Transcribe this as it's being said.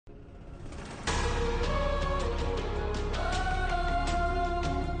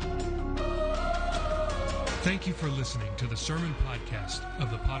Thank you for listening to the sermon podcast of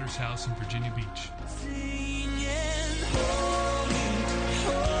the Potter's House in Virginia Beach. Singing, holy,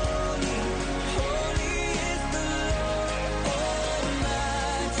 holy, holy is the Lord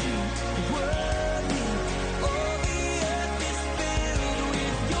Almighty. Worthy, all the earth is filled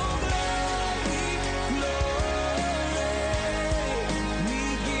with your glory, glory. We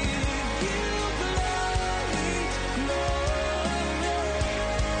give you glory, glory.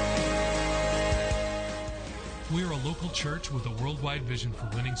 We are a local church with a worldwide vision for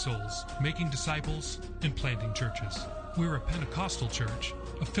winning souls, making disciples, and planting churches. We're a Pentecostal church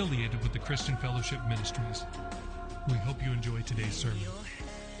affiliated with the Christian Fellowship Ministries. We hope you enjoy today's sermon.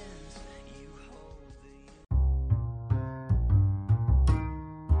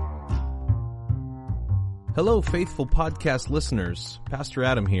 Hello, faithful podcast listeners. Pastor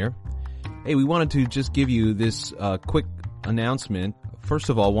Adam here. Hey, we wanted to just give you this quick announcement. First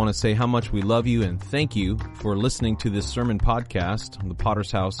of all, I want to say how much we love you and thank you for listening to this sermon podcast on the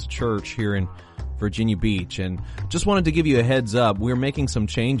Potter's House Church here in Virginia Beach. And just wanted to give you a heads up. We're making some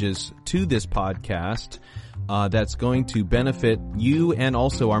changes to this podcast that's going to benefit you and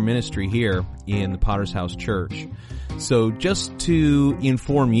also our ministry here in the Potter's House Church. So just to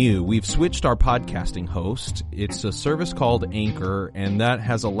inform you, we've switched our podcasting host. It's a service called Anchor, and that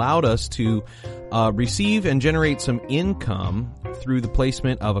has allowed us to receive and generate some income through the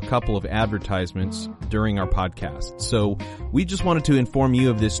placement of a couple of advertisements during our podcast. So we just wanted to inform you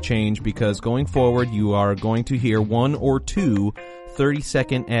of this change because going forward, you are going to hear one or two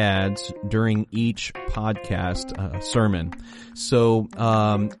 30-second ads during each podcast sermon. So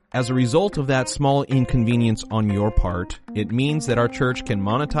as a result of that small inconvenience on your part, it means that our church can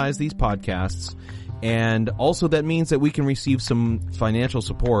monetize these podcasts, and also that means that we can receive some financial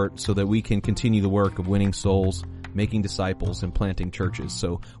support so that we can continue the work of winning souls, making disciples, and planting churches.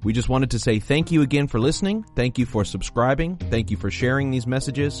 So we just wanted to say thank you again for listening. Thank you for subscribing. Thank you for sharing these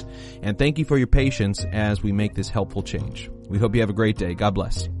messages. And thank you for your patience as we make this helpful change. We hope you have a great day. God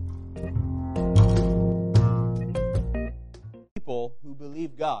bless. People who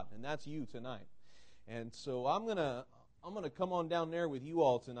believe God, and that's you tonight. And so I'm gonna come on down there with you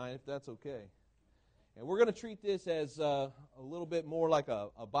all tonight, if that's okay. And we're going to treat this as a little bit more like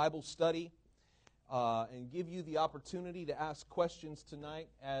a Bible study. And give you the opportunity to ask questions tonight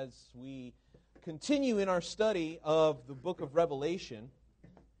as we continue in our study of the book of Revelation.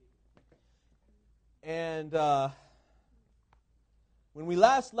 And when we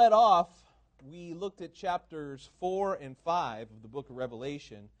last let off, we looked at chapters 4 and 5 of the book of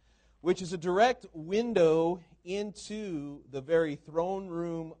Revelation, which is a direct window into the very throne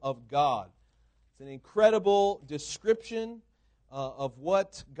room of God. It's an incredible description of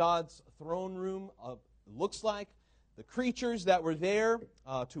what God's throne room looks like, the creatures that were there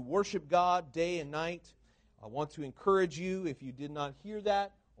to worship God day and night. I want to encourage you, if you did not hear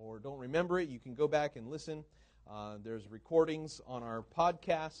that or don't remember it, you can go back and listen. There's recordings on our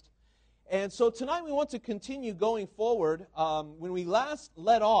podcast. And so tonight we want to continue going forward. When we last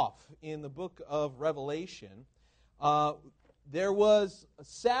let off in the book of Revelation, there was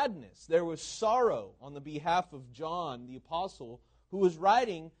sadness, there was sorrow on the behalf of John, the apostle, who was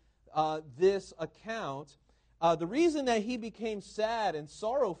writing this account. The reason that he became sad and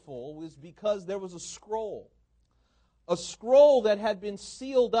sorrowful was because there was a scroll that had been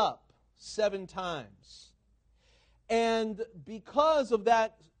sealed up 7 times. And because of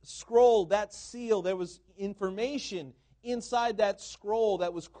that scroll, that seal, there was information inside that scroll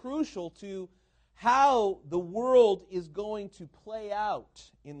that was crucial to how the world is going to play out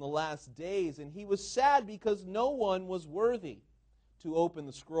in the last days. And he was sad because no one was worthy to open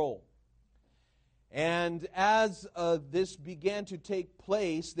the scroll. And as this began to take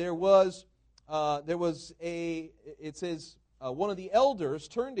place, it says, one of the elders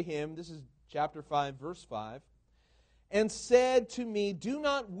turned to him, this is chapter 5, verse 5, and said to me, "Do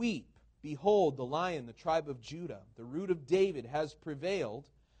not weep. Behold, the Lion, the tribe of Judah, the root of David, has prevailed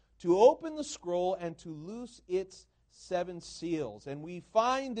to open the scroll and to loose its 7 seals." And we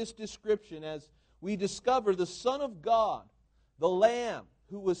find this description as we discover the Son of God, the Lamb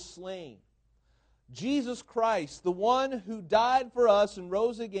who was slain, Jesus Christ, the one who died for us and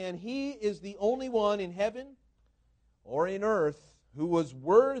rose again. He is the only one in heaven or in earth who was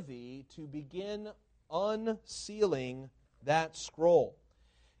worthy to begin unsealing that scroll.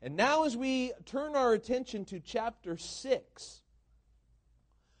 And now as we turn our attention to chapter 6,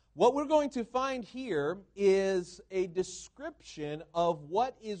 what we're going to find here is a description of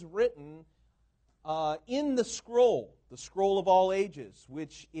what is written in the scroll of all ages,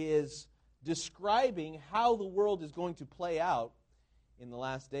 which is describing how the world is going to play out in the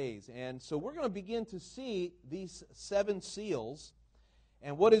last days. And so we're going to begin to see these 7 seals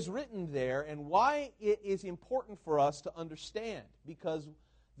and what is written there and why it is important for us to understand. Because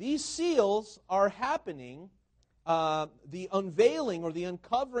these seals are happening, the unveiling or the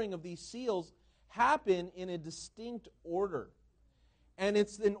uncovering of these seals happen in a distinct order. And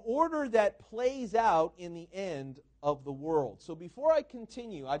it's an order that plays out in the end of the world. So before I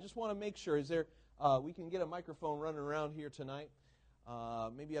continue, I just want to make sure, we can get a microphone running around here tonight.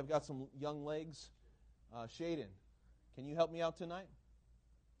 Maybe I've got some young legs. Shaden, can you help me out tonight?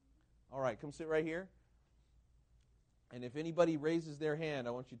 All right, come sit right here. And if anybody raises their hand,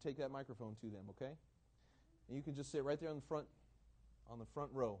 I want you to take that microphone to them, okay? And you can just sit right there on the front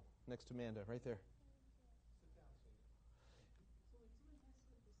row, next to Amanda, right there.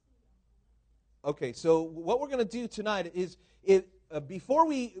 Okay, so what we're going to do tonight is, before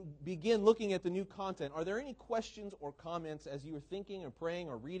we begin looking at the new content, are there any questions or comments as you were thinking or praying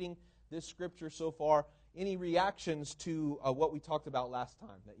or reading this scripture so far? Any reactions to what we talked about last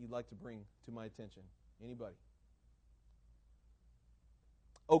time that you'd like to bring to my attention? Anybody?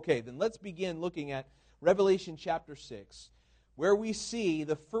 Okay, then let's begin looking at Revelation chapter 6, where we see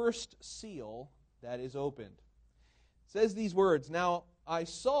the first seal that is opened. It says these words, "Now I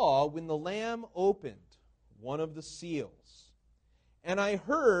saw when the Lamb opened one of the seals, and I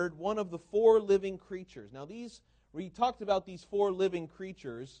heard one of the 4 living creatures." Now we talked about these 4 living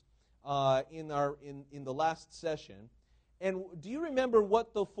creatures in the last session. And do you remember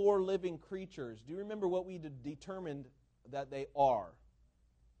what the 4 living creatures, do you remember what we determined that they are?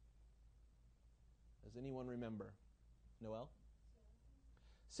 Does anyone remember? Noel?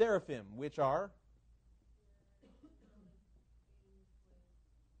 Seraphim, which are?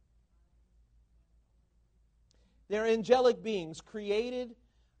 They're angelic beings created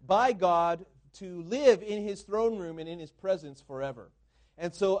by God to live in His throne room and in His presence forever.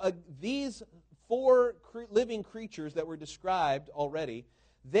 And so these 4 living creatures that were described already,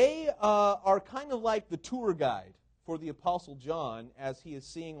 they are kind of like the tour guide for the Apostle John as he is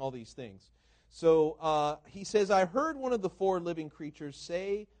seeing all these things. So he says, "I heard one of the 4 living creatures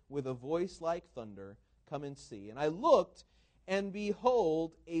say with a voice like thunder, 'Come and see.' And I looked, and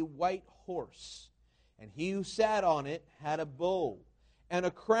behold, a white horse. And he who sat on it had a bow, and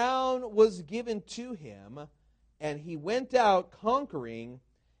a crown was given to him, and he went out conquering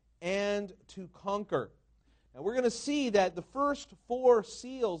and to conquer." Now we're going to see that the first 4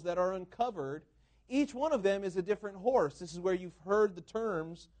 seals that are uncovered, each one of them is a different horse. This is where you've heard the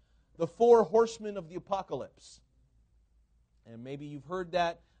terms, the 4 horsemen of the apocalypse. And maybe you've heard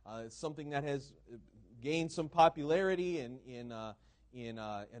that. It's something that has gained some popularity in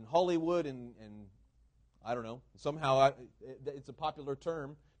Hollywood and I don't know, somehow it's a popular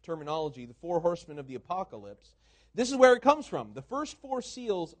terminology, the 4 horsemen of the apocalypse. This is where it comes from. The first 4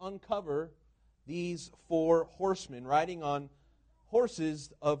 seals uncover these 4 horsemen riding on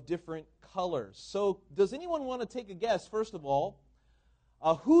horses of different colors. So does anyone want to take a guess, first of all,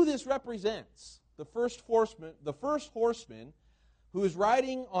 who this represents? The first horseman who is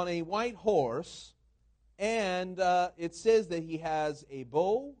riding on a white horse, and it says that he has a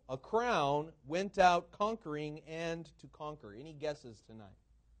bow, a crown, went out conquering and to conquer. Any guesses tonight?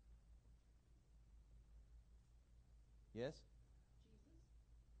 Yes?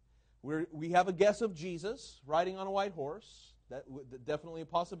 We have a guess of Jesus riding on a white horse. That definitely a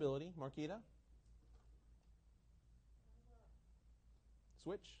possibility. Marquita?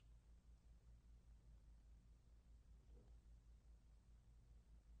 Switch?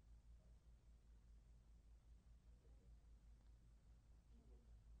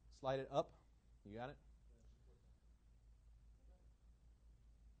 Slide it up. You got it?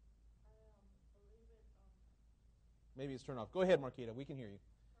 Maybe it's turned off. Go ahead, Marquita. We can hear you.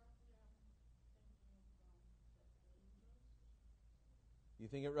 You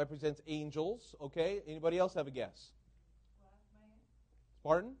think it represents angels? Okay. Anybody else have a guess?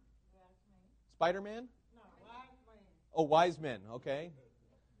 Spartan? Spider-Man? No, wise man. Oh, wise men. Okay.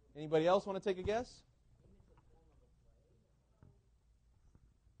 Anybody else want to take a guess?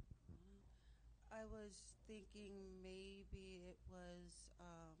 I was thinking maybe it was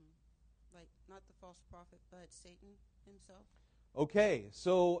like not the false prophet, but Satan himself. Okay,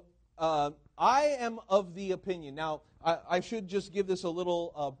 so I am of the opinion. Now, I should just give this a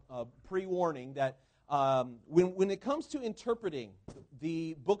little pre-warning that when it comes to interpreting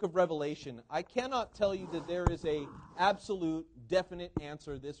the book of Revelation, I cannot tell you that there is a absolute, definite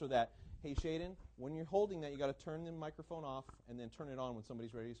answer, this or that. Hey, Shaden, when you're holding that, you got to turn the microphone off and then turn it on when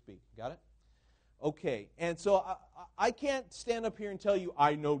somebody's ready to speak. Got it? Okay, and so I can't stand up here and tell you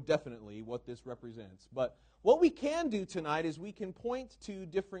I know definitely what this represents. But what we can do tonight is we can point to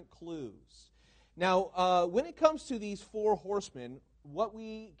different clues. Now, when it comes to these four horsemen, what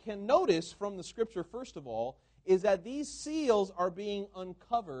we can notice from the Scripture, first of all, is that these seals are being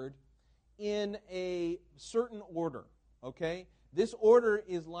uncovered in a certain order, okay? This order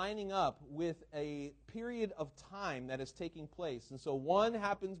is lining up with a period of time that is taking place. And so one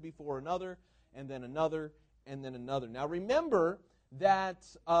happens before another, and then another, and then another. Now remember that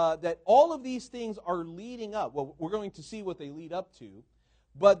all of these things are leading up. Well, we're going to see what they lead up to.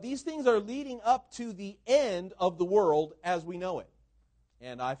 But these things are leading up to the end of the world as we know it.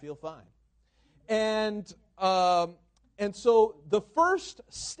 And I feel fine. And so the first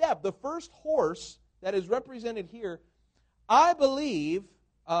step, the first horse that is represented here, I believe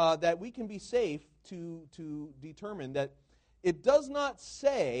that we can be safe to determine that it does not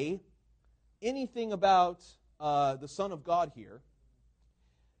say anything about the Son of God here.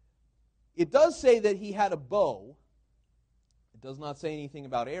 It does say that he had a bow. It does not say anything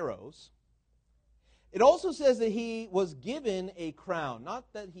about arrows. It also says that he was given a crown.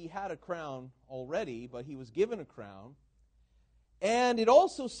 Not that he had a crown already, but he was given a crown. And it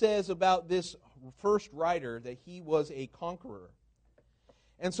also says about this first rider that he was a conqueror.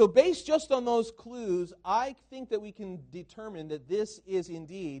 And so based just on those clues, I think that we can determine that this is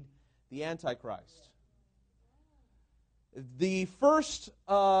indeed the Antichrist. The first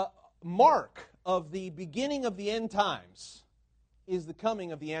mark of the beginning of the end times is the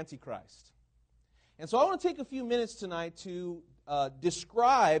coming of the Antichrist. And so I want to take a few minutes tonight to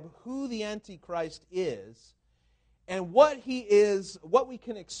describe who the Antichrist is and what he is, what we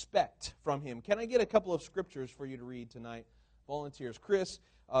can expect from him. Can I get a couple of scriptures for you to read tonight? Volunteers. Chris,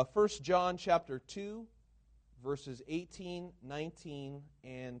 1 John chapter 2, verses 18, 19,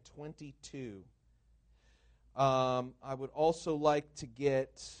 and 22. I would also like to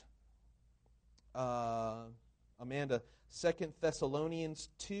get, Amanda, 2 Thessalonians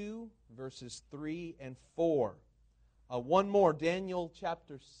 2, verses 3 and 4. One more, Daniel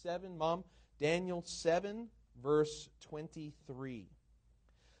chapter 7, Mom. Daniel 7, verse 23.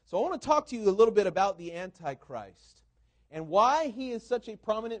 So I want to talk to you a little bit about the Antichrist and why he is such a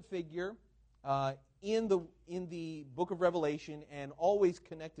prominent figure in the book of Revelation and always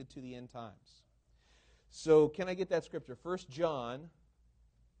connected to the end times. So can I get that scripture? 1 John.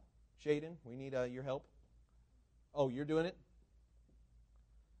 Shaden, we need your help. Oh, you're doing it?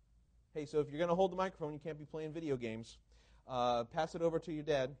 Hey, so if you're going to hold the microphone, you can't be playing video games. Pass it over to your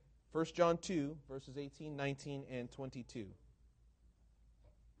dad. 1 John 2, verses 18, 19, and 22.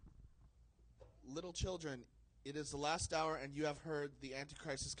 Little children, it is the last hour, and you have heard the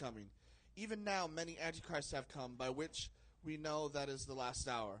Antichrist is coming. Even now many Antichrists have come, by which we know that is the last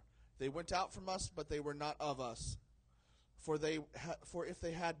hour. They went out from us, but they were not of us. For if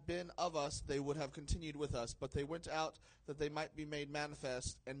they had been of us, they would have continued with us. But they went out that they might be made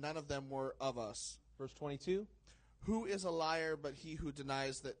manifest, and none of them were of us. Verse 22. Who is a liar but he who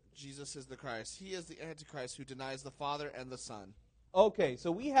denies that Jesus is the Christ? He is the Antichrist who denies the Father and the Son. Okay,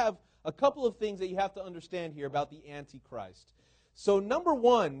 so we have a couple of things that you have to understand here about the Antichrist. So number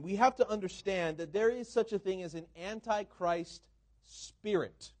one, we have to understand that there is such a thing as an Antichrist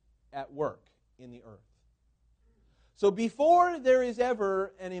spirit at work in the earth. So before there is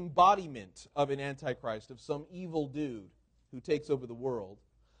ever an embodiment of an Antichrist, of some evil dude who takes over the world,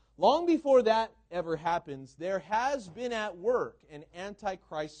 long before that ever happens, there has been at work an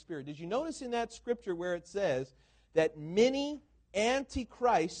Antichrist spirit. Did you notice in that scripture where it says that many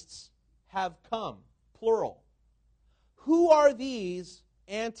Antichrists have come, plural? Who are these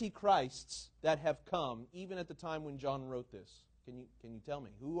Antichrists that have come, even at the time when John wrote this? Can you tell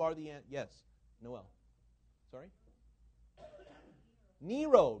me? Who are the Yes, Noel. Sorry?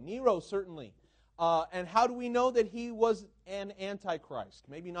 Nero, certainly. And how do we know that he was an Antichrist?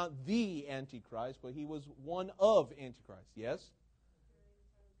 Maybe not the Antichrist, but he was one of Antichrist. Yes?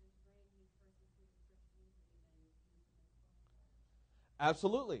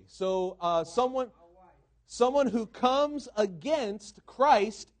 Absolutely. So someone who comes against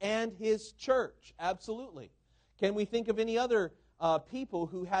Christ and his church. Absolutely. Can we think of any other people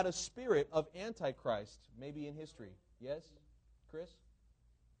who had a spirit of Antichrist, maybe in history? Yes? Chris?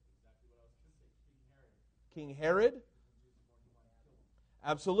 King Herod?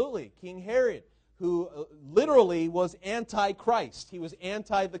 Absolutely. King Herod, who literally was anti-Christ. He was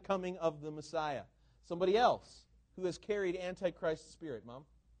anti the coming of the Messiah. Somebody else who has carried Antichrist spirit, Mom?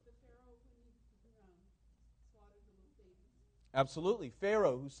 The Pharaoh who slaughtered the little babies. Absolutely.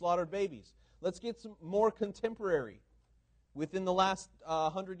 Pharaoh who slaughtered babies. Let's get some more contemporary. within the last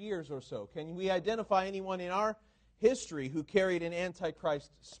 100 years or so? Can we identify anyone in our history who carried an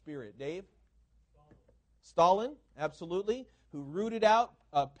Antichrist spirit? Dave? Stalin, absolutely, who rooted out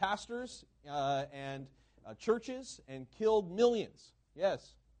pastors and churches and killed millions.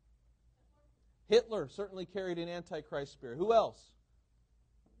 Yes. Hitler certainly carried an Antichrist spirit. Who else?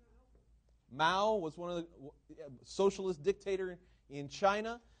 Mao was one of the socialist dictator in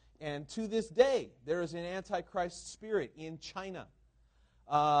China, and to this day there is an Antichrist spirit in China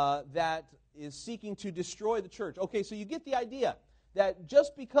that is seeking to destroy the church. Okay, so you get the idea that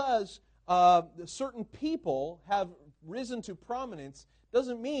just because certain people have risen to prominence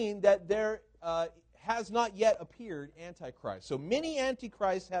doesn't mean that there has not yet appeared Antichrist. So many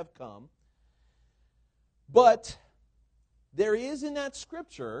Antichrists have come, but there is in that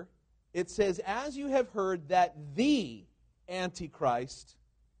scripture, it says, as you have heard that the Antichrist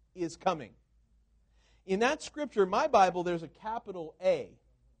is coming. In that scripture, my Bible, there's a capital A,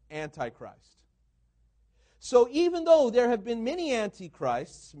 Antichrist. So even though there have been many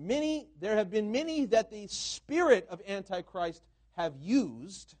Antichrists, there have been many that the spirit of Antichrist have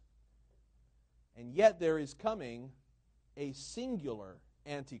used, and yet there is coming a singular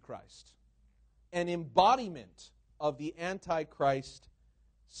Antichrist, an embodiment of the Antichrist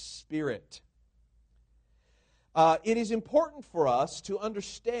spirit. It is important for us to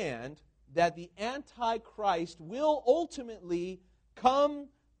understand that the Antichrist will ultimately come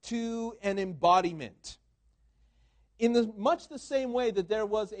to an embodiment. In much the same way that there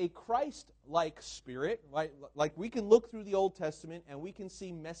was a Christ-like spirit, right? Like we can look through the Old Testament and we can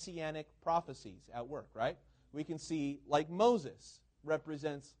see messianic prophecies at work, right? We can see, like Moses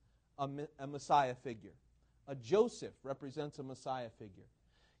represents a Messiah figure. A Joseph represents a Messiah figure.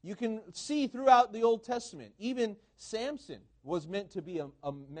 You can see throughout the Old Testament, even Samson was meant to be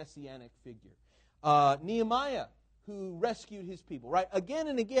a messianic figure. Nehemiah, who rescued his people, right? Again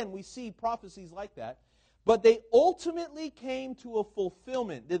and again, we see prophecies like that. But they ultimately came to a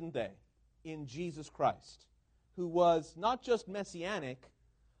fulfillment, didn't they, in Jesus Christ, who was not just messianic,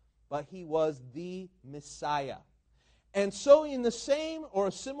 but he was the Messiah. And so in the same or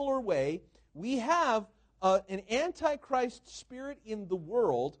a similar way, we have an Antichrist spirit in the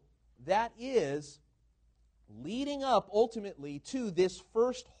world that is leading up ultimately to this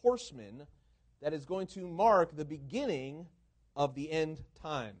first horseman that is going to mark the beginning of the end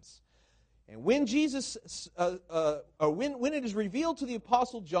times. And when when it is revealed to the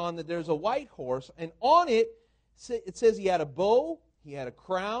Apostle John that there's a white horse, and on it says he had a bow, he had a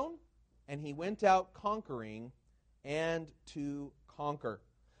crown, and he went out conquering and to conquer.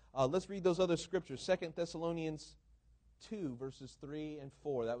 Let's read those other scriptures. 2 Thessalonians 2, verses 3 and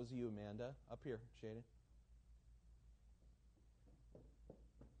 4. That was you, Amanda. Up here, Shaden.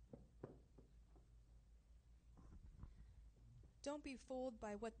 Don't be fooled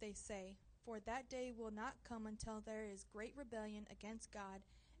by what they say, for that day will not come until there is great rebellion against God,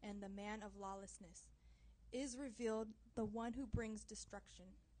 and the man of lawlessness is revealed, the one who brings destruction.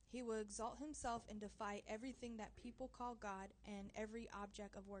 He will exalt himself and defy everything that people call God and every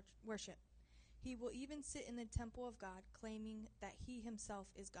object of worship. He will even sit in the temple of God, claiming that he himself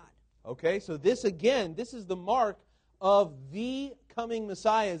is God. Okay, so this is the mark of the coming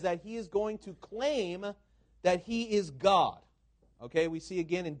Messiah, is that he is going to claim that he is God. Okay, we see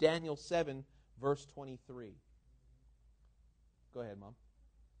again in Daniel 7, verse 23. Go ahead, Mom.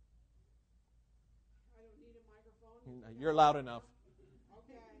 I don't need a microphone. You're loud enough.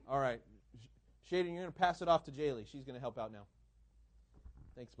 Okay. All right. Shaden, you're going to pass it off to Jaylee. She's going to help out now.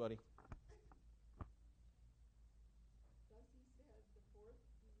 Thanks, buddy. Thus he said, the fourth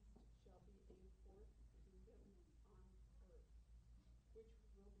beast shall be a fourth kingdom on earth, which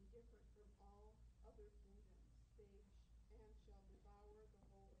will be different from all other kingdoms, and shall devour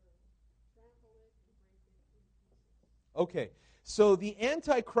the whole earth, trample it, and break it in pieces. Okay, so the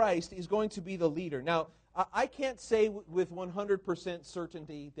Antichrist is going to be the leader. Now, I can't say with 100%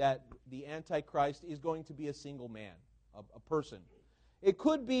 certainty that the Antichrist is going to be a single man, a person. It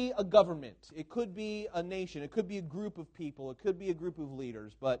could be a government. It could be a nation. It could be a group of people. It could be a group of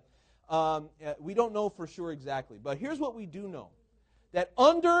leaders. But we don't know for sure exactly. But here's what we do know. That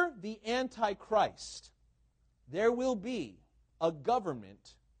under the Antichrist, there will be a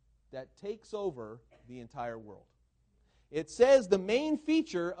government that takes over the entire world. It says the main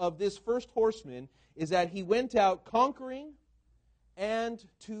feature of this first horseman is that he went out conquering and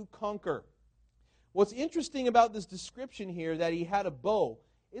to conquer. What's interesting about this description here, that he had a bow,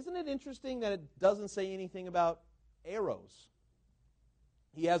 isn't it interesting that it doesn't say anything about arrows?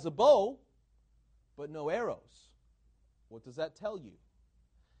 He has a bow, but no arrows. What does that tell you?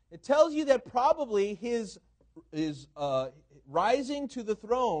 It tells you that probably his rising to the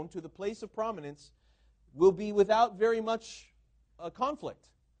throne, to the place of prominence, will be without very much conflict.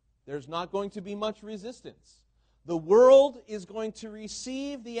 There's not going to be much resistance. The world is going to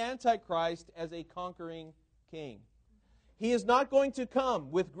receive the Antichrist as a conquering king. He is not going to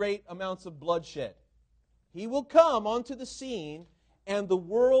come with great amounts of bloodshed. He will come onto the scene, and the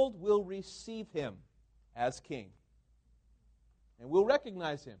world will receive him as king. And we'll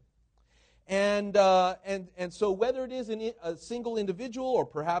recognize him. And so whether it is a single individual or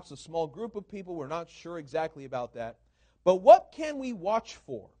perhaps a small group of people, we're not sure exactly about that. But what can we watch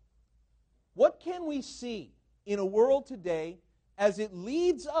for? What can we see in a world today as it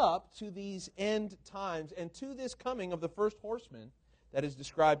leads up to these end times and to this coming of the first horseman that is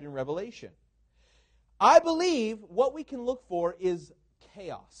described in Revelation? I believe what we can look for is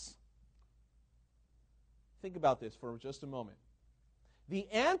chaos. Think about this for just a moment. The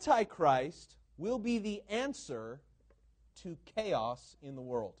Antichrist will be the answer to chaos in the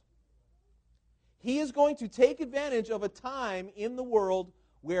world. He is going to take advantage of a time in the world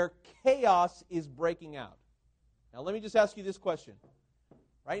where chaos is breaking out. Now, let me just ask you this question.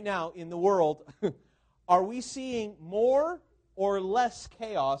 Right now, in the world, are we seeing more or less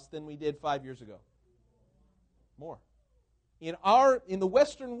chaos than we did 5 years ago? More. In the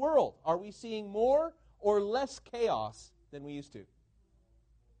Western world, are we seeing more or less chaos than we used to?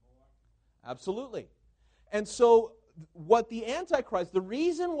 Absolutely. And so, what the Antichrist, the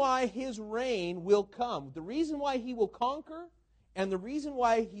reason why his reign will come, the reason why he will conquer, and the reason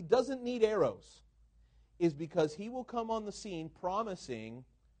why he doesn't need arrows, is because he will come on the scene promising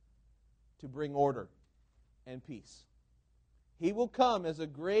to bring order and peace. He will come as a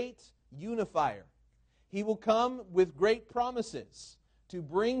great unifier. He will come with great promises to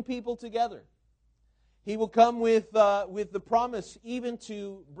bring people together. He will come with the promise even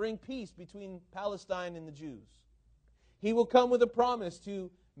to bring peace between Palestine and the Jews. He will come with a promise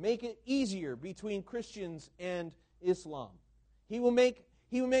to make it easier between Christians and Islam. He will make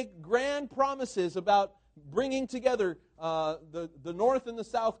grand promises about bringing together the North and the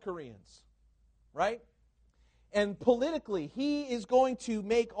South Koreans, right? And politically, he is going to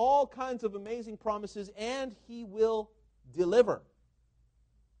make all kinds of amazing promises, and he will deliver.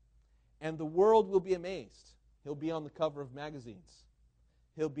 And the world will be amazed. He'll be on the cover of magazines.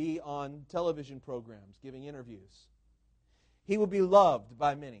 He'll be on television programs giving interviews. He will be loved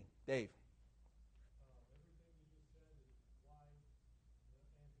by many. Dave.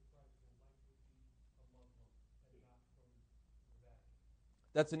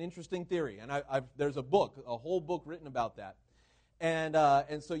 That's an interesting theory, and there's a whole book written about that. And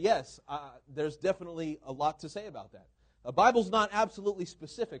so yes, there's definitely a lot to say about that. The Bible's not absolutely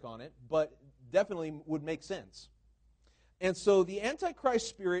specific on it, but definitely would make sense. And so the Antichrist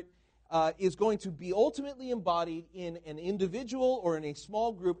spirit is going to be ultimately embodied in an individual or in a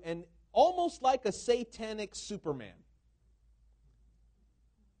small group, and almost like a satanic Superman.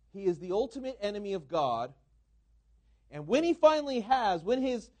 He is the ultimate enemy of God. And when he finally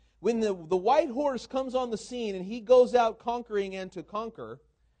when the white horse comes on the scene and he goes out conquering and to conquer,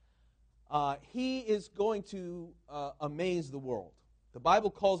 he is going to amaze the world. The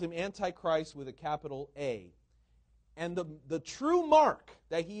Bible calls him Antichrist with a capital A. And the true mark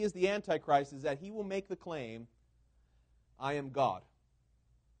that he is the Antichrist is that he will make the claim, I am God.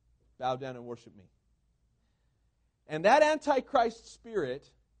 Bow down and worship me. And that Antichrist spirit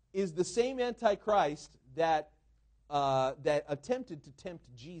is the same Antichrist that attempted to tempt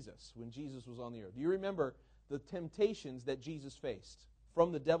Jesus when Jesus was on the earth. Do you remember the temptations that Jesus faced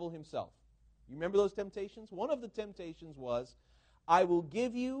from the devil himself? You remember those temptations? One of the temptations was, I will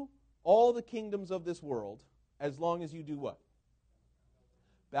give you all the kingdoms of this world as long as you do what?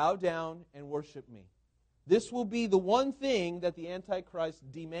 Bow down and worship me. This will be the one thing that the Antichrist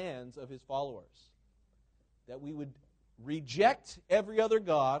demands of his followers. That we would reject every other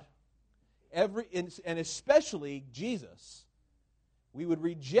god, and especially Jesus. We would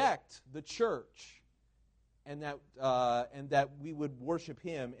reject the church, and that we would worship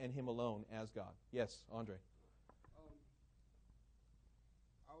him and him alone as God. Yes, Andre.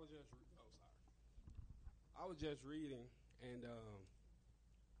 I was just reading, and I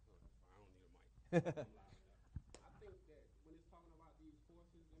don't need a mic. I think that when it's talking about these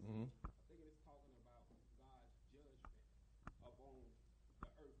forces, I think it's talking about God's judgment upon the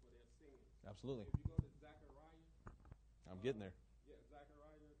earth for their sins. Absolutely. If you go to Zechariah, I'm getting there. yeah,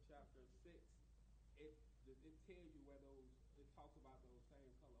 Zechariah chapter 6, it tells you where it talks about those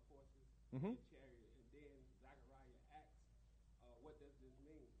same color horses and chariot, and then Zechariah asks, what does this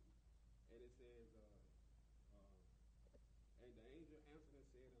mean? And it says, and the angel answered and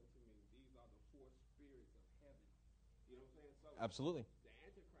said unto me, these are the four spirits of You know what I'm saying? So Absolutely. the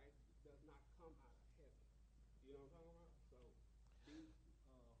Antichrist does not come out of heaven. You know what I'm talking about? So these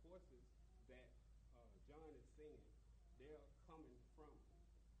horses that John is seeing, they're coming from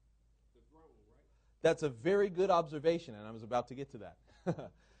the throne, right? That's a very good observation, and I was about to get to that.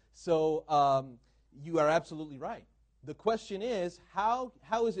 So you are absolutely right. The question is, how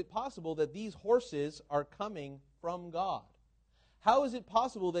is it possible that these horses are coming from God? How is it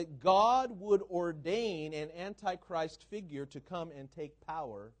possible that God would ordain an Antichrist figure to come and take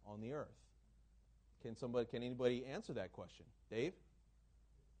power on the earth? Can anybody answer that question? Dave?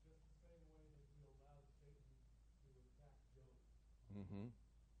 Mm-hmm.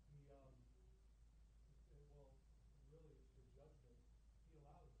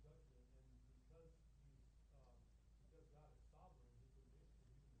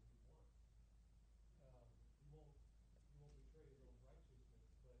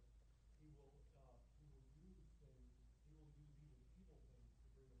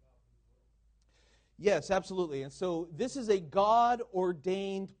 Yes, absolutely. And so this is a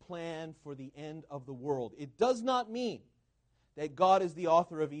God-ordained plan for the end of the world. It does not mean that God is the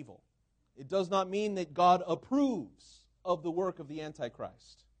author of evil. It does not mean that God approves of the work of the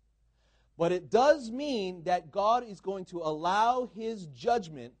Antichrist. But it does mean that God is going to allow His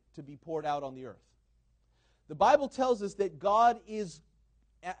judgment to be poured out on the earth. The Bible tells us that God is,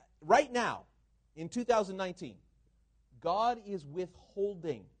 right now, in 2019, God is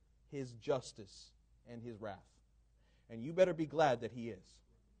withholding His justice and His wrath. And you better be glad that He is.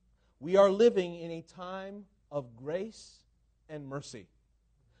 We are living in a time of grace and mercy.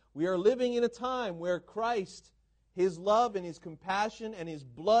 We are living in a time where Christ, His love and His compassion and His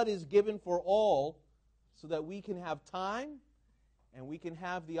blood is given for all so that we can have time and we can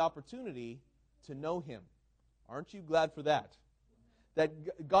have the opportunity to know Him. Aren't you glad for that?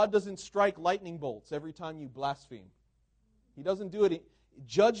 That God doesn't strike lightning bolts every time you blaspheme. He doesn't do it.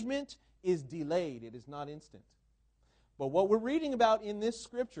 Judgment is delayed. It is not instant. But what we're reading about in this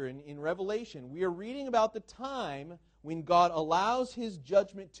scripture, in Revelation, we are reading about the time when God allows His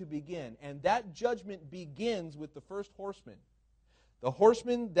judgment to begin. And that judgment begins with the first horseman. The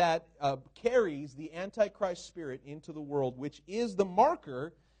horseman that carries the Antichrist spirit into the world, which is the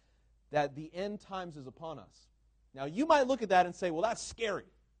marker that the end times is upon us. Now, you might look at that and say, well, that's scary.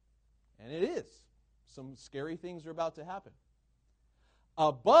 And it is. Some scary things are about to happen.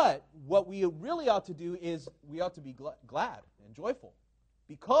 But what we really ought to do is we ought to be glad and joyful.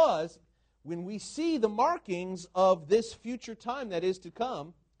 Because when we see the markings of this future time that is to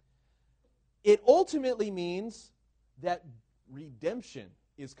come, it ultimately means that redemption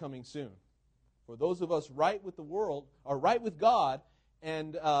is coming soon. For those of us right with the world, or right with God,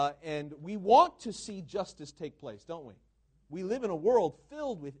 and we want to see justice take place, don't we? We live in a world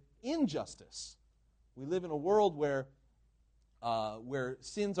filled with injustice. We live in a world where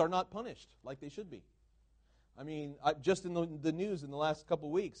sins are not punished like they should be. I mean, just in the news in the last couple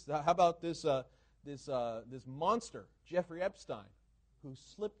of weeks, how about this monster, Jeffrey Epstein, who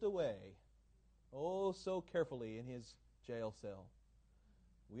slipped away, oh so carefully in his jail cell.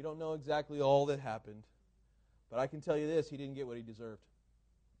 We don't know exactly all that happened, but I can tell you this, he didn't get what he deserved.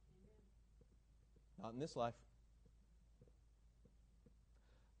 Not in this life.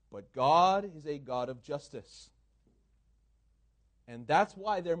 But God is a God of justice. And that's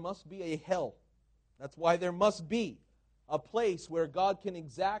why there must be a hell. That's why there must be a place where God can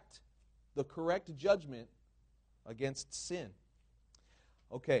exact the correct judgment against sin.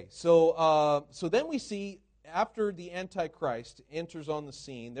 Okay, so then we see after the Antichrist enters on the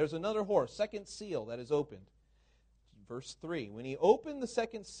scene, there's another horse, second seal that is opened. Verse 3, when he opened the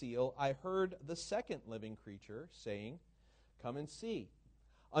second seal, I heard the second living creature saying, come and see.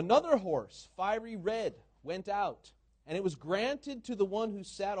 Another horse, fiery red, went out, and it was granted to the one who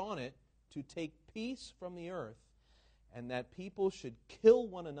sat on it to take peace from the earth, and that people should kill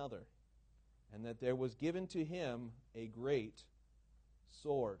one another, and that there was given to him a great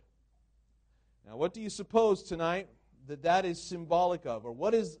sword. Now, what do you suppose tonight that is symbolic of? Or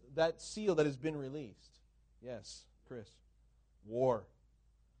what is that seal that has been released? Yes, Chris. War.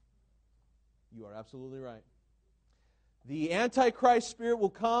 You are absolutely right. The Antichrist spirit will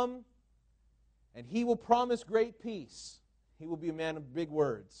come, and he will promise great peace. He will be a man of big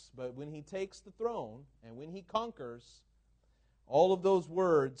words. But when he takes the throne, and when he conquers, all of those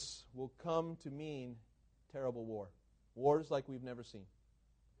words will come to mean terrible war. Wars like we've never seen.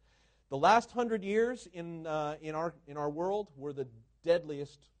 The last 100 years in our world were the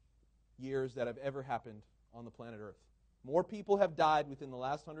deadliest years that have ever happened on the planet Earth. More people have died within the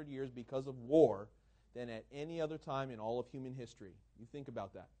last 100 years because of war than at any other time in all of human history. You think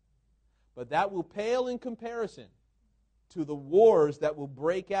about that. But that will pale in comparison to the wars that will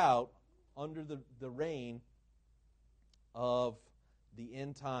break out under the reign of the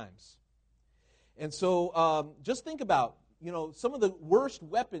end times. And so just think about, some of the worst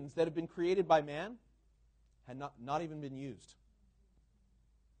weapons that have been created by man had not even been used.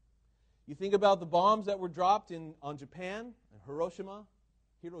 You think about the bombs that were dropped on Japan, Hiroshima,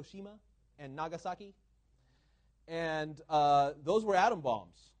 and Nagasaki. And those were atom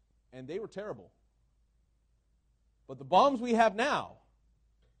bombs, and they were terrible. But the bombs we have now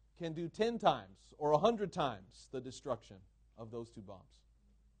can do 10 times or 100 times the destruction of those two bombs.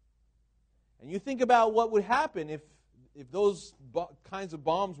 And you think about what would happen if those kinds of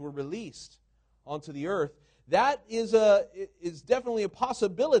bombs were released onto the earth. That is definitely a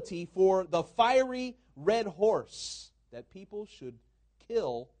possibility for the fiery red horse, that people should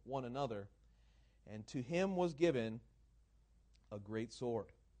kill one another. And to him was given a great sword.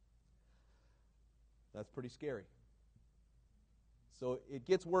 That's pretty scary. So it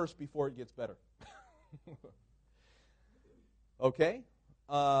gets worse before it gets better. Okay?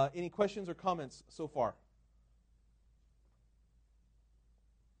 Any questions or comments so far?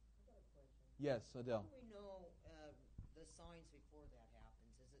 Yes, Adele. How do we know the signs before that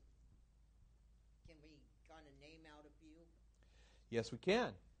happens? Can we kind of name out a few? Yes, we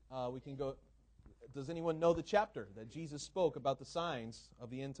can. We can go. Does anyone know the chapter that Jesus spoke about the signs of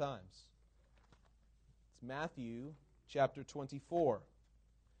the end times? It's Matthew chapter 24.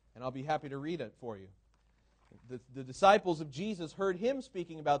 And I'll be happy to read it for you. The disciples of Jesus heard him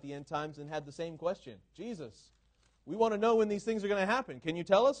speaking about the end times and had the same question. Jesus, we want to know when these things are going to happen. Can you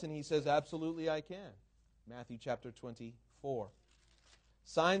tell us? And he says, absolutely I can. Matthew chapter 24.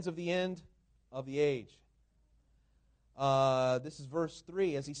 Signs of the end of the age. This is verse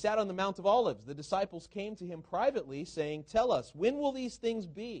 3. As he sat on the Mount of Olives, the disciples came to him privately, saying, tell us, when will these things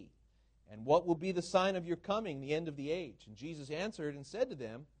be? And what will be the sign of your coming, the end of the age? And Jesus answered and said to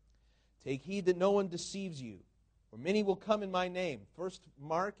them, take heed that no one deceives you, for many will come in my name. First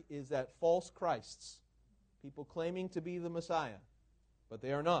mark is that false Christs, people claiming to be the Messiah, but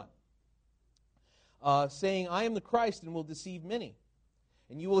they are not. Saying, I am the Christ, and will deceive many.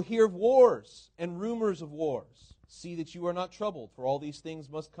 And you will hear of wars and rumors of wars. See that you are not troubled, for all these things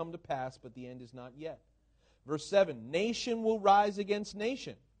must come to pass, but the end is not yet. Verse 7, nation will rise against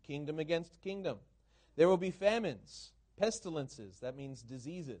nation, kingdom against kingdom. There will be famines, pestilences, that means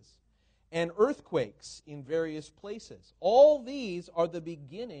diseases, and earthquakes in various places. All these are the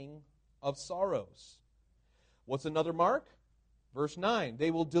beginning of sorrows. What's another mark? Verse 9,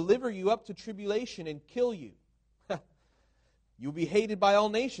 they will deliver you up to tribulation and kill you. You'll be hated by all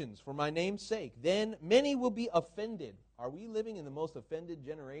nations for my name's sake. Then many will be offended. Are we living in the most offended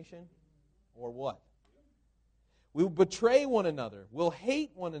generation? Or what? We will betray one another. We'll hate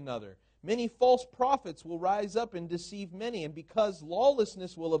one another. Many false prophets will rise up and deceive many. And because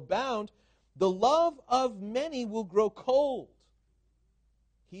lawlessness will abound, the love of many will grow cold.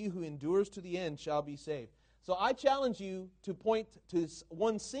 He who endures to the end shall be saved. So I challenge you to point to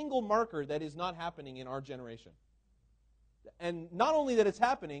one single marker that is not happening in our generation. And not only that it's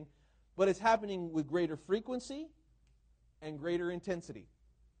happening, but it's happening with greater frequency and greater intensity.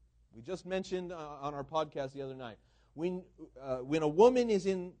 We just mentioned on our podcast the other night, when a woman is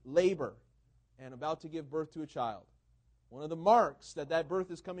in labor and about to give birth to a child, one of the marks that birth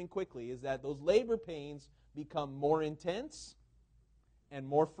is coming quickly is that those labor pains become more intense and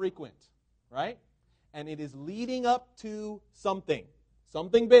more frequent, right? And it is leading up to something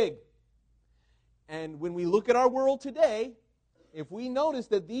big. And when we look at our world today, if we notice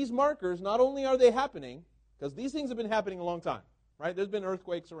that these markers, not only are they happening, because these things have been happening a long time, right? There's been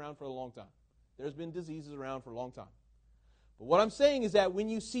earthquakes around for a long time. There's been diseases around for a long time. But what I'm saying is that when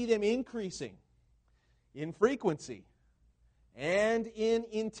you see them increasing in frequency and in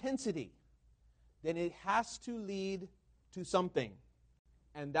intensity, then it has to lead to something.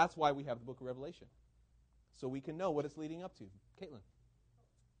 And that's why we have the book of Revelation. So we can know what it's leading up to. Caitlin.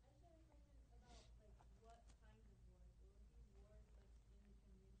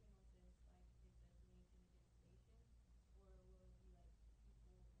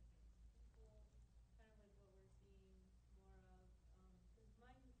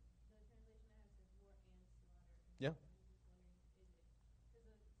 Yeah.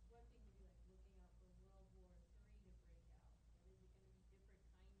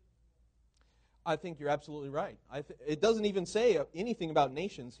 I think you're absolutely right. It doesn't even say anything about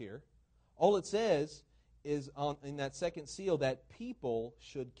nations here. All it says is in that second seal that people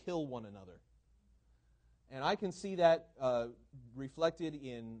should kill one another. And I can see that reflected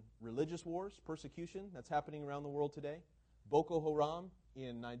in religious wars, persecution that's happening around the world today. Boko Haram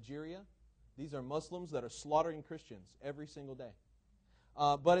in Nigeria These are Muslims that are slaughtering Christians every single day.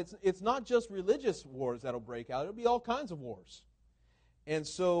 But it's not just religious wars that'll break out. It'll be all kinds of wars. And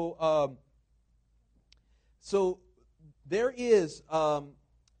so there is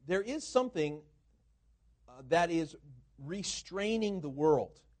something that is restraining the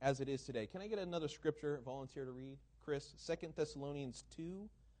world as it is today. Can I get another scripture, volunteer to read? Chris, 2 Thessalonians 2,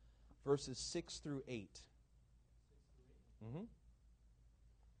 verses 6 through 8. Mm-hmm. And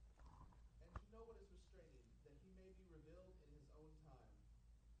to know what is restraining, that he may be revealed in his own time.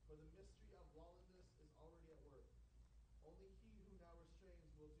 For the mystery of lawlessness is already at work. Only he who now restrains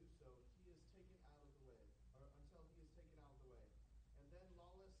will do so. He is taken out of the way, or until he is taken out of the way. And then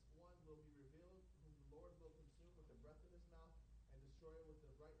lawless one will be revealed, whom the Lord will consume with the breath of his mouth and destroy with the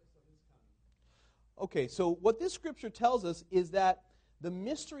brightness of his coming. Okay, so what this scripture tells us is that the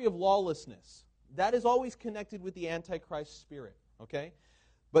mystery of lawlessness, that is always connected with the Antichrist spirit, okay?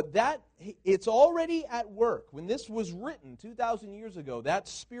 But that, it's already at work. When this was written 2,000 years ago, that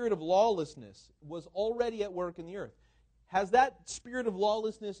spirit of lawlessness was already at work in the earth. Has that spirit of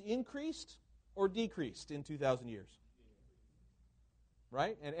lawlessness increased or decreased in 2,000 years?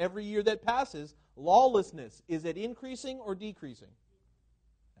 Right? And every year that passes, lawlessness, is it increasing or decreasing?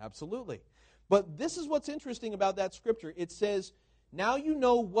 Absolutely. But this is what's interesting about that scripture. It says, now you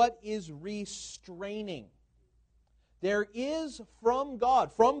know what is restraining. There is from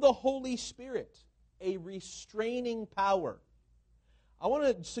God, from the Holy Spirit, a restraining power. I want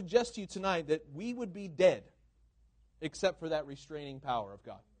to suggest to you tonight that we would be dead except for that restraining power of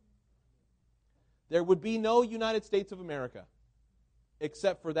God. There would be no United States of America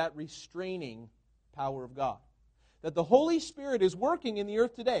except for that restraining power of God. That the Holy Spirit is working in the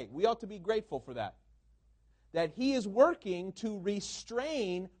earth today. We ought to be grateful for that. That He is working to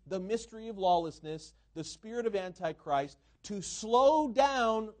restrain the mystery of lawlessness, the spirit of Antichrist, to slow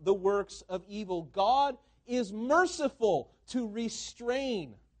down the works of evil. God is merciful to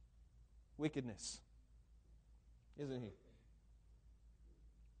restrain wickedness. Isn't He?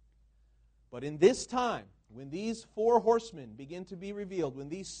 But in this time, when these four horsemen begin to be revealed, when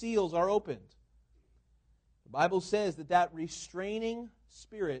these seals are opened, the Bible says that that restraining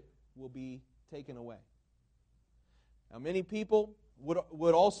spirit will be taken away. Now, many people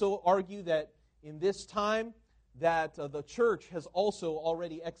would also argue that in this time that the church has also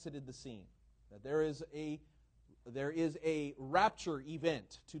already exited the scene. That there is a rapture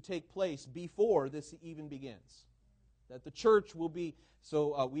event to take place before this even begins. That the church will be...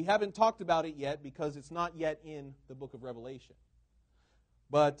 So we haven't talked about it yet because it's not yet in the book of Revelation.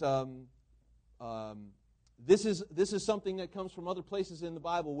 But this is something that comes from other places in the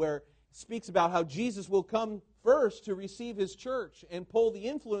Bible where it speaks about how Jesus will come first to receive His church and pull the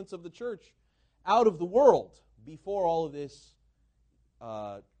influence of the church out of the world before all of this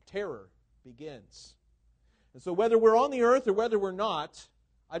terror begins. And so whether we're on the earth or whether we're not,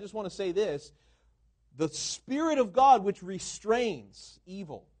 I just want to say this. The Spirit of God which restrains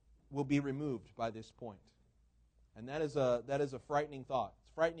evil will be removed by this point. And that is a frightening thought.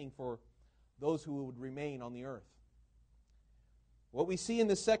 It's frightening for those who would remain on the earth. What we see in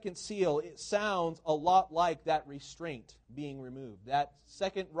the second seal, it sounds a lot like that restraint being removed. That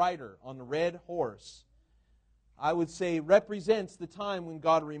second rider on the red horse, I would say, represents the time when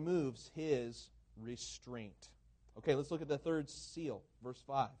God removes His restraint. Okay, let's look at the third seal, verse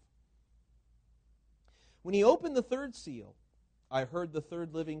 5. When He opened the third seal, I heard the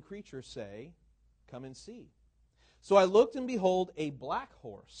third living creature say, "Come and see." So I looked, and behold, a black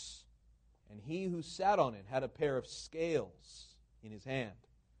horse, and he who sat on it had a pair of scales in his hand.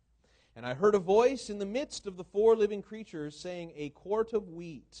 And I heard a voice in the midst of the four living creatures saying, "A quart of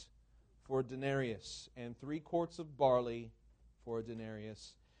wheat for a denarius, and 3 quarts of barley for a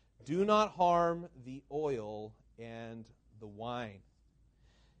denarius. Do not harm the oil and the wine."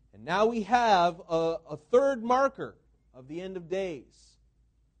 And now we have a third marker of the end of days,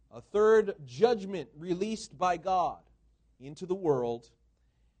 a third judgment released by God into the world.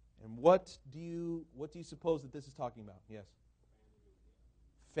 And what do you suppose that this is talking about? Yes.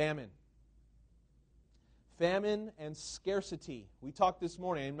 Famine. Famine and scarcity. We talked this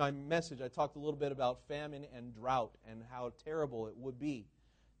morning in my message, I talked a little bit about famine and drought and how terrible it would be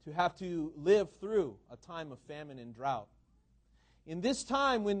to have to live through a time of famine and drought. In this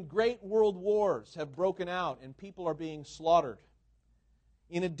time when great world wars have broken out and people are being slaughtered,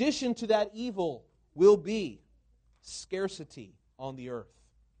 in addition to that evil will be scarcity on the earth.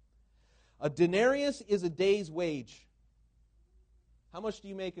 A denarius is a day's wage. How much do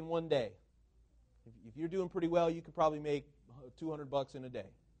you make in one day? If you're doing pretty well, you could probably make $200 in a day,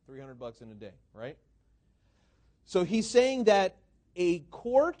 $300 in a day, right? So he's saying that a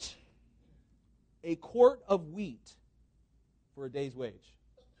quart a quart of wheat for a day's wage.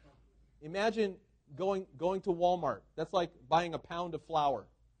 Imagine going to Walmart. That's like buying a pound of flour.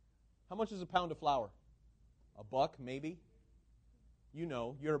 How much is a pound of flour? $1, maybe? You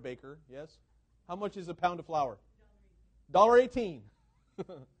know, you're a baker, yes? How much is a pound of flour? $1.18.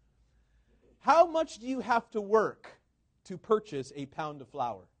 How much do you have to work to purchase a pound of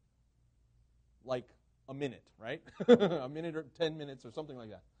flour? Like a minute, right? A minute or 10 minutes or something like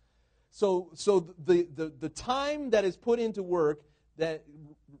that. So the time that is put into work that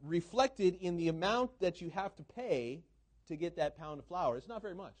reflected in the amount that you have to pay to get that pound of flour, it's not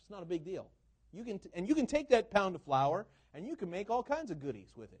very much. It's not a big deal. You can take that pound of flour and you can make all kinds of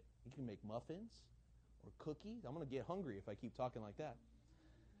goodies with it. You can make muffins or cookies. I'm going to get hungry if I keep talking like that.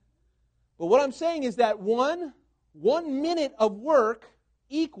 But what I'm saying is that one minute of work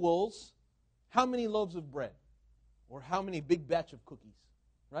equals how many loaves of bread or how many big batch of cookies,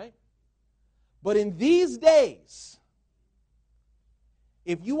 right? But in these days,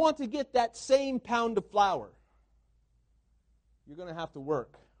 if you want to get that same pound of flour, you're going to have to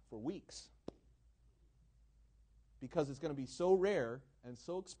work for weeks because it's going to be so rare and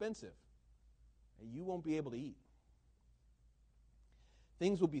so expensive that you won't be able to eat.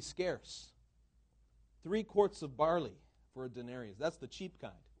 Things will be scarce. 3 quarts of barley for a denarius. That's the cheap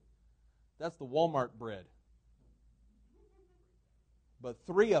kind. That's the Walmart bread. But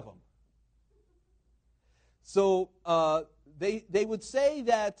 3 of them. So they would say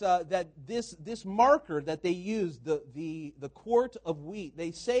that this marker that they used, the quart of wheat,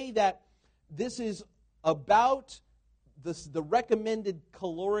 they say that this is about the recommended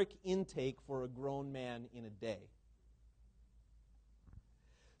caloric intake for a grown man in a day.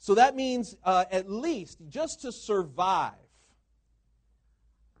 So that means at least, just to survive,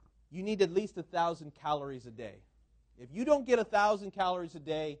 you need at least 1,000 calories a day. If you don't get 1,000 calories a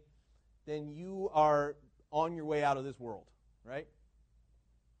day, then you are on your way out of this world, right?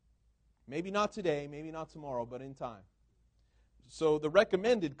 Maybe not today, maybe not tomorrow, but in time. So the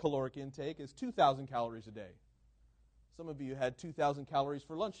recommended caloric intake is 2,000 calories a day. Some of you had 2,000 calories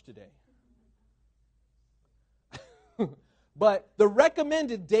for lunch today. But the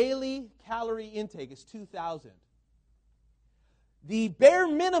recommended daily calorie intake is 2,000. The bare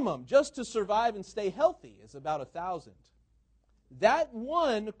minimum just to survive and stay healthy is about 1,000. That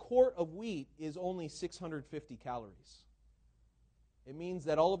 1 quart of wheat is only 650 calories. It means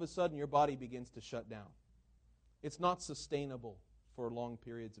that all of a sudden your body begins to shut down. It's not sustainable for long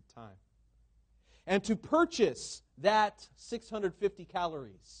periods of time. And to purchase that 650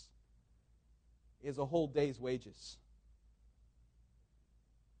 calories is a whole day's wages.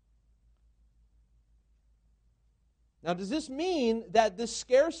 Now, does this mean that this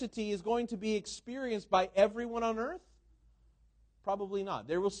scarcity is going to be experienced by everyone on earth? Probably not.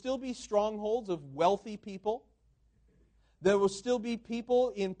 There will still be strongholds of wealthy people. There will still be people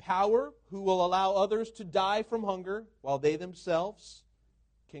in power who will allow others to die from hunger while they themselves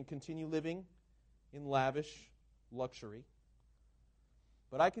can continue living in lavish luxury.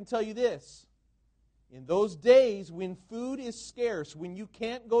 But I can tell you this. In those days when food is scarce, when you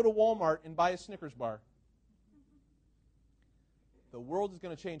can't go to Walmart and buy a Snickers bar, the world is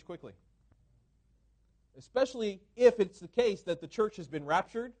going to change quickly. Especially if it's the case that the church has been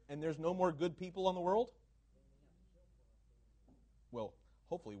raptured and there's no more good people on the world. Well,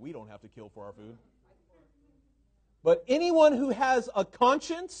 hopefully we don't have to kill for our food. But anyone who has a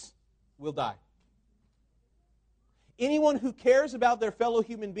conscience will die. Anyone who cares about their fellow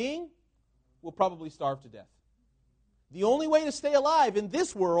human being will probably starve to death. The only way to stay alive in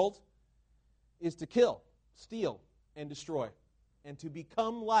this world is to kill, steal, and destroy, and to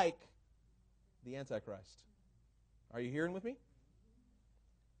become like the Antichrist. Are you hearing with me?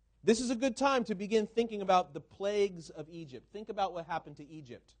 This is a good time to begin thinking about the plagues of Egypt. Think about what happened to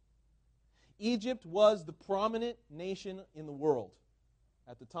Egypt. Egypt was the prominent nation in the world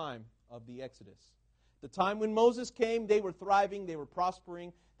at the time of the Exodus. The time when Moses came, they were thriving, they were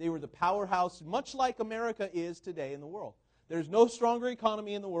prospering, they were the powerhouse, much like America is today in the world. There's no stronger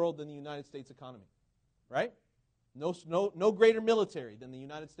economy in the world than the United States economy, right? No greater military than the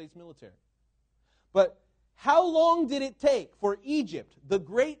United States military. But how long did it take for Egypt, the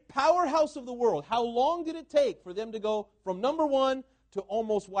great powerhouse of the world, how long did it take for them to go from number 1 to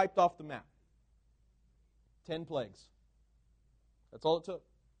almost wiped off the map? 10 plagues. That's all it took.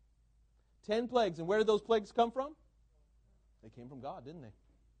 10 plagues. And where did those plagues come from? They came from God, didn't they?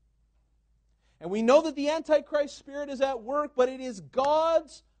 And we know that the Antichrist spirit is at work, but it is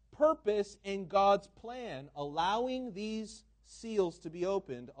God's purpose and God's plan, allowing these seals to be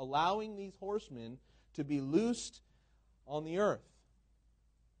opened, allowing these horsemen to be loosed on the earth.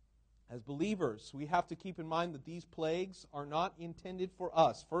 As believers, we have to keep in mind that these plagues are not intended for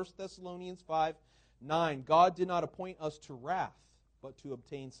us. 1 Thessalonians 5:9, God did not appoint us to wrath, but to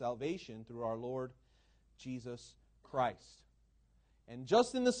obtain salvation through our Lord Jesus Christ. And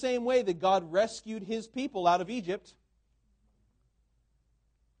just in the same way that God rescued His people out of Egypt,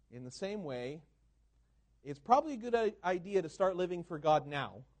 in the same way, it's probably a good idea to start living for God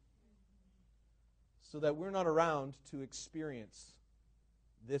now, so that we're not around to experience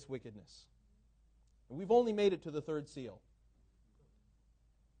this wickedness. We've only made it to the third seal.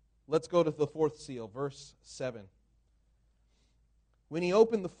 Let's go to the fourth seal, verse 7. When he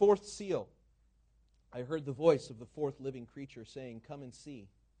opened the fourth seal, I heard the voice of the fourth living creature saying, "Come and see."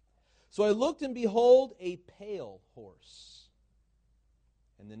 So I looked, and behold, a pale horse.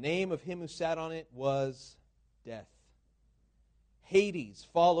 And the name of him who sat on it was Death. Hades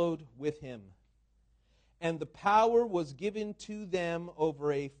followed with him. And the power was given to them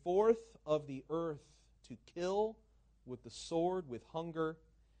over a fourth of the earth to kill with the sword, with hunger,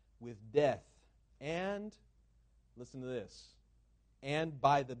 with death, and, listen to this, and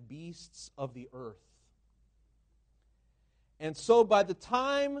by the beasts of the earth. And so by the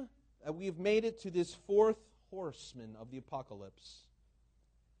time that we've made it to this fourth horseman of the apocalypse,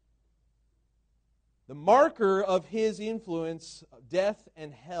 the marker of his influence, death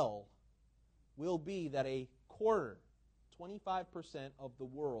and hell, will be that a quarter, 25% of the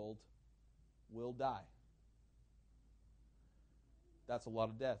world will die. That's a lot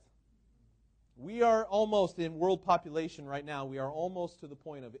of death. We are almost, in world population right now, we are almost to the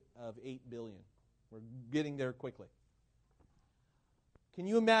point of 8 billion. We're getting there quickly. Can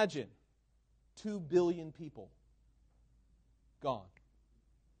you imagine 2 billion people gone?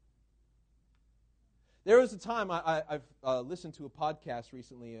 There was a time, I've listened to a podcast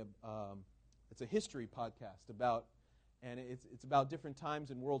recently, it's a history podcast and it's about different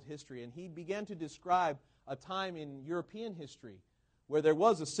times in world history, and he began to describe a time in European history where there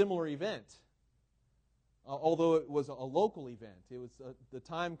was a similar event, although it was a local event. It was the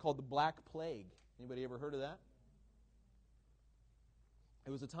time called the Black Plague. Anybody ever heard of that? It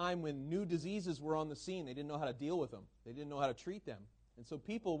was a time when new diseases were on the scene. They didn't know how to deal with them. They didn't know how to treat them. And so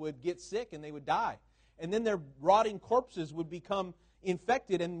people would get sick and they would die. And then their rotting corpses would become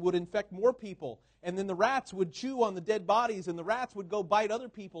infected and would infect more people. And then the rats would chew on the dead bodies, and the rats would go bite other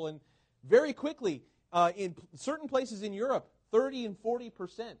people. And very quickly, in certain places in Europe, 30 and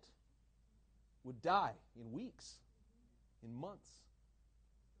 40% would die in weeks, in months.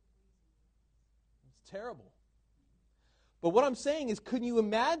 It's terrible. But what I'm saying is, can you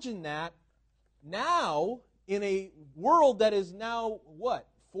imagine that now in a world that is now, 4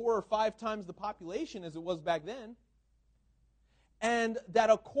 or 5 times the population as it was back then, and that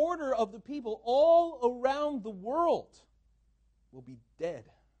a quarter of the people all around the world will be dead.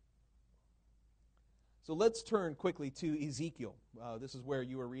 So let's turn quickly to Ezekiel. This is where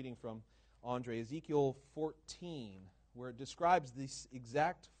you were reading from, Andre. Ezekiel 14, where it describes these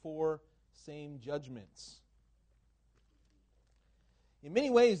exact 4 same judgments. In many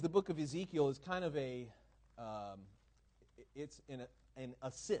ways, the book of Ezekiel is kind of it's an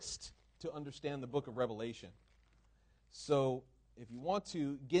assist to understand the book of Revelation. So if you want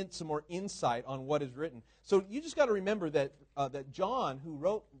to get some more insight on what is written. So you just got to remember that John, who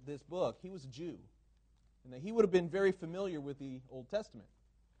wrote this book, he was a Jew. And that he would have been very familiar with the Old Testament,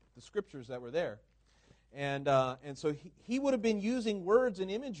 the scriptures that were there. And so he would have been using words and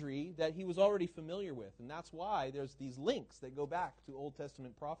imagery that he was already familiar with. And that's why there's these links that go back to Old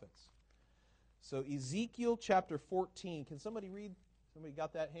Testament prophets. So Ezekiel chapter 14. Can somebody read? Somebody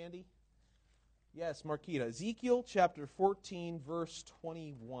got that handy? Yes, Marquita. Ezekiel chapter 14, verse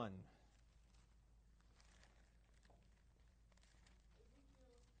 21.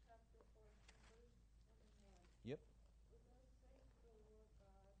 Yep.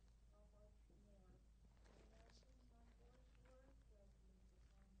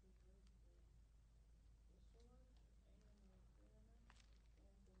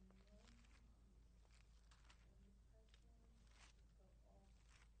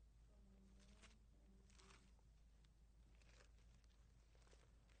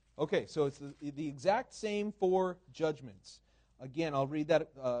 Okay, so it's the exact same 4 judgments. Again, I'll read that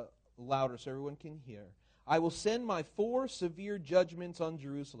louder so everyone can hear. I will send my 4 severe judgments on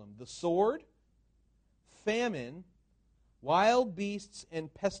Jerusalem: the sword, famine, wild beasts,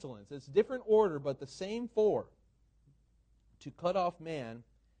 and pestilence. It's a different order, but the same 4, to cut off man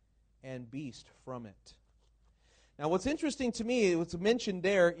and beast from it. Now, what's interesting to me, it was mentioned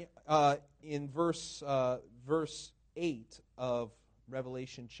there in verse 8 of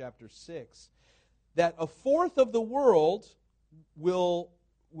Revelation chapter 6, that a fourth of the world will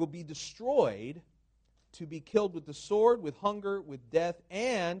will be destroyed, to be killed with the sword, with hunger, with death,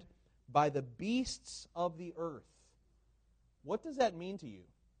 and by the beasts of the earth. What does that mean to you?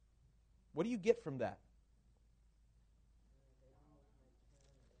 What do you get from that?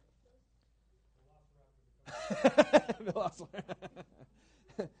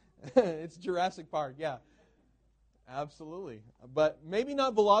 It's Jurassic Park, yeah. Absolutely. But maybe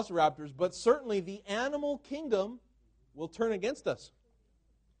not velociraptors, but certainly the animal kingdom will turn against us.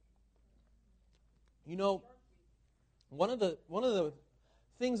 You know, one of the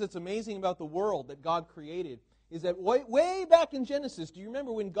things that's amazing about the world that God created is that way back in Genesis, do you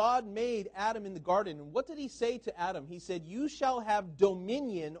remember when God made Adam in the garden? And what did he say to Adam? He said, "You shall have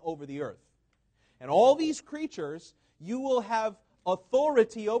dominion over the earth. And all these creatures, you will have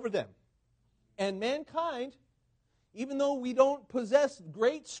authority over them." And mankind, even though we don't possess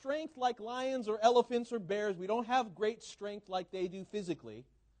great strength like lions or elephants or bears, we don't have great strength like they do physically,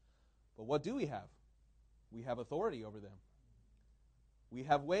 but what do we have? We have authority over them. We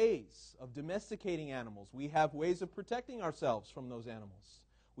have ways of domesticating animals. We have ways of protecting ourselves from those animals.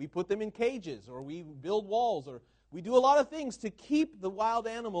 We put them in cages, or we build walls, or we do a lot of things to keep the wild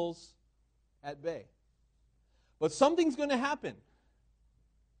animals at bay. But something's going to happen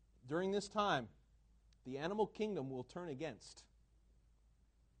during this time. The animal kingdom will turn against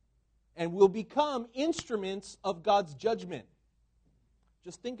and will become instruments of God's judgment.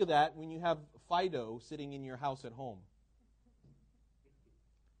 Just think of that when you have Fido sitting in your house at home.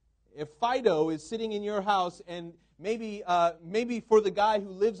 If Fido is sitting in your house, and maybe for the guy who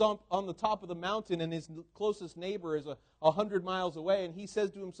lives on the top of the mountain and his closest neighbor is 100 miles away, and he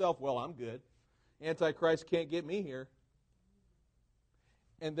says to himself, "Well, I'm good. Antichrist can't get me here."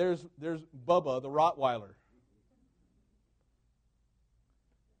 And there's Bubba, the Rottweiler.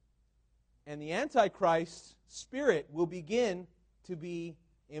 And the Antichrist spirit will begin to be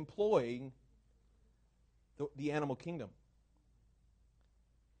employing the animal kingdom.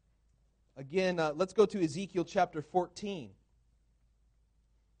 Again, let's go to Ezekiel chapter 14.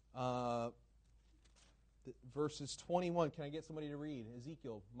 Verses 21. Can I get somebody to read?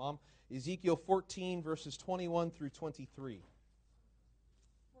 Ezekiel, Mom. Ezekiel 14, verses 21 through 23.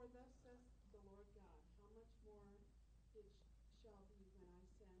 For thus says the Lord God, how much more it shall be when I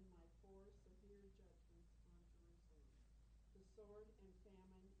send my 4 severe judgments on Jerusalem, the sword and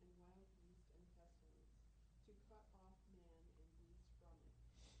famine and wild beast and pestilence, to cut off man and beast from it.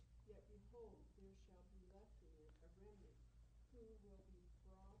 Yet behold, there shall be left in it a remnant, who will be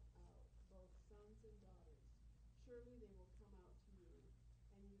brought out, both sons and daughters. Surely they will come out to you,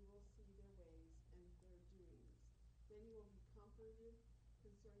 and you will see their ways and their doings. Then you will be comforted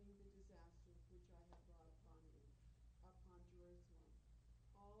concerning the disasters which I have brought upon you, upon Jerusalem,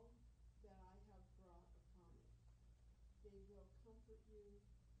 all that I have brought upon it. They will comfort you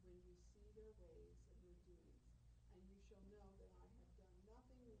when you see their ways and their doings, and you shall know that I have done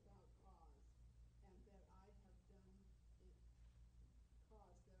nothing without cause, and that I have done it, cause that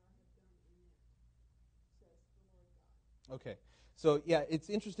I have done in it, says the Lord God. Okay. So, yeah, it's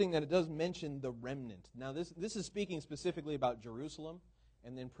interesting that it does mention the remnant. Now, this is speaking specifically about Jerusalem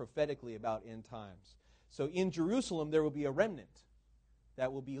and then prophetically about end times. So, in Jerusalem, there will be a remnant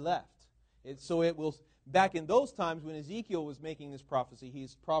that will be left. Back in those times when Ezekiel was making this prophecy,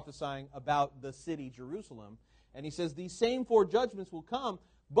 he's prophesying about the city Jerusalem. And he says these same 4 judgments will come,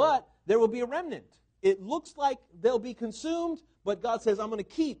 but there will be a remnant. It looks like they'll be consumed, but God says, I'm going to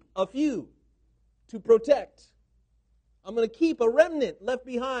keep a few to protect. I'm going to keep a remnant left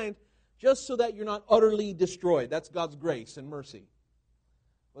behind just so that you're not utterly destroyed. That's God's grace and mercy.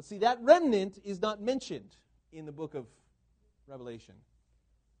 But see, that remnant is not mentioned in the book of Revelation.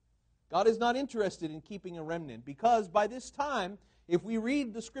 God is not interested in keeping a remnant because by this time, if we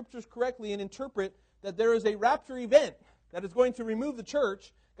read the Scriptures correctly and interpret that there is a rapture event that is going to remove the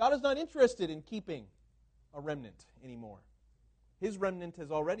church, God is not interested in keeping a remnant anymore. His remnant has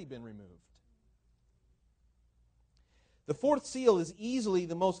already been removed. The 4th seal is easily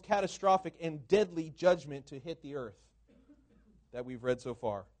the most catastrophic and deadly judgment to hit the earth that we've read so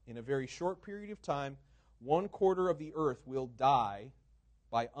far. In a very short period of time, 1/4 of the earth will die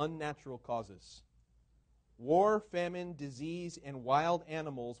by unnatural causes. War, famine, disease, and wild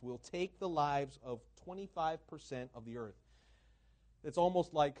animals will take the lives of 25% of the earth. It's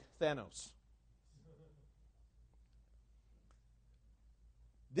almost like Thanos.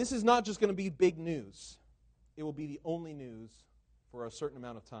 This is not just going to be big news. It will be the only news for a certain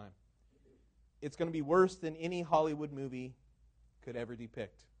amount of time. It's going to be worse than any Hollywood movie could ever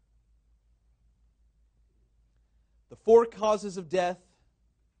depict. The 4 causes of death,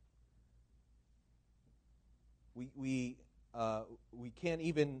 we we can't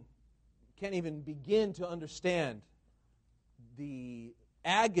even begin to understand the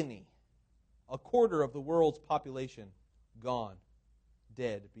agony. A quarter of the world's population gone,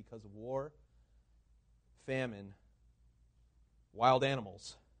 dead because of war, famine, wild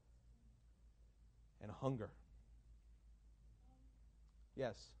animals, and hunger.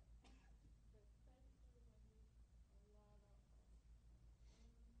 Yes.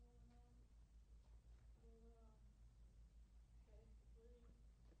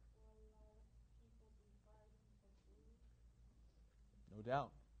 No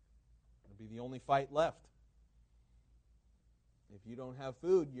doubt. It'll be the only fight left. If you don't have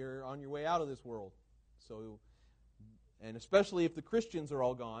food, you're on your way out of this world. So, and especially if the Christians are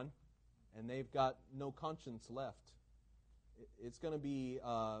all gone and they've got no conscience left, it's going to be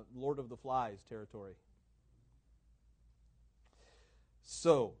Lord of the Flies territory.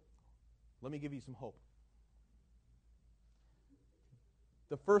 So, let me give you some hope.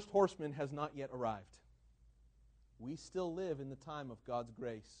 The first horseman has not yet arrived. We still live in the time of God's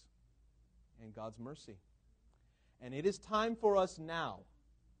grace and God's mercy. And it is time for us now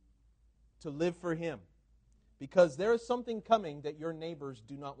to live for Him, because there is something coming that your neighbors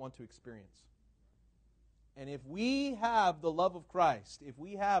do not want to experience. And if we have the love of Christ, if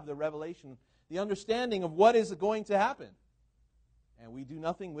we have the revelation, the understanding of what is going to happen, and we do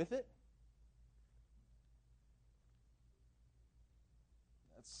nothing with it,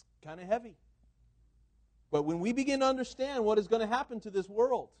 that's kind of heavy. But when we begin to understand what is going to happen to this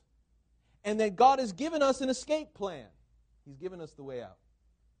world, and that God has given us an escape plan, He's given us the way out.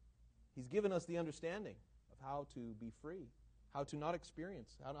 He's given us the understanding of how to be free, how to not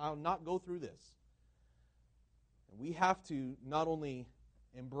experience, how to not go through this. And we have to not only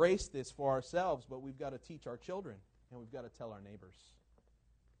embrace this for ourselves, but we've got to teach our children, and we've got to tell our neighbors.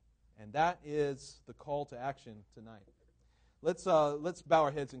 And that is the call to action tonight. Let's bow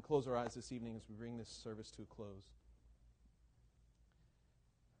our heads and close our eyes this evening as we bring this service to a close.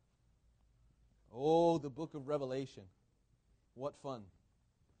 Oh, the book of Revelation. What fun.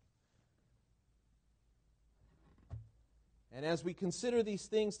 And as we consider these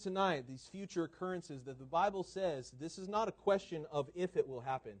things tonight, these future occurrences, that the Bible says this is not a question of if it will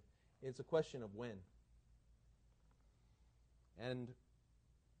happen. It's a question of when. And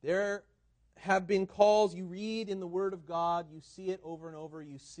there have been calls, you read in the Word of God, you see it over and over,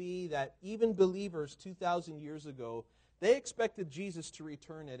 you see that even believers 2,000 years ago, they expected Jesus to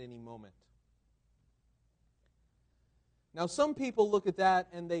return at any moment. Now some people look at that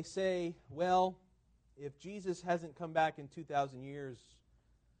and they say, well, if Jesus hasn't come back in 2,000 years,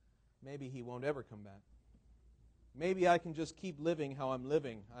 maybe He won't ever come back. Maybe I can just keep living how I'm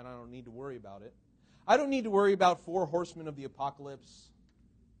living and I don't need to worry about it. I don't need to worry about 4 horsemen of the apocalypse.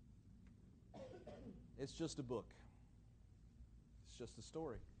 It's just a book. It's just a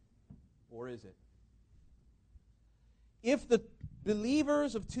story. Or is it? If the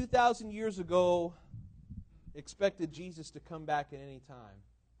believers of 2,000 years ago expected Jesus to come back at any time,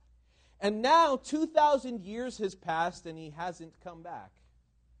 and now 2,000 years has passed and He hasn't come back,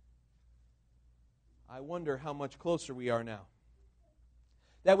 I wonder how much closer we are now.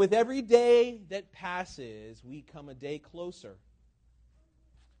 That with every day that passes, we come a day closer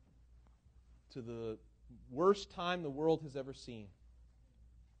to the worst time the world has ever seen.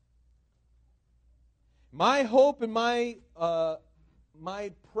 My hope and my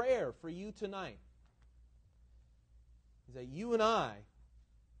prayer for you tonight is that you and I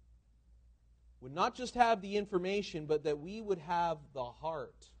would not just have the information, but that we would have the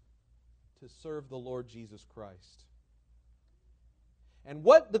heart to serve the Lord Jesus Christ. And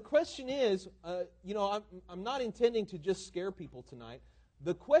what the question is, I'm not intending to just scare people tonight.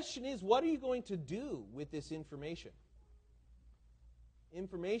 The question is, what are you going to do with this information?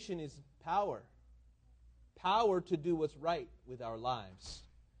 Information is power. Power to do what's right with our lives.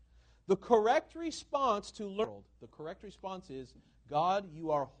 The correct response to learn, the correct response is, God,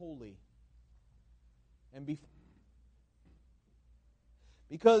 you are holy. And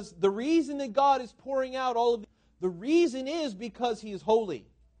because the reason that God is pouring out all of the reason is because He is holy.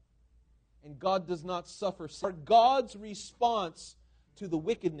 And God does not suffer. God's response to the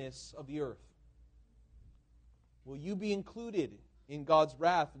wickedness of the earth. Will you be included in God's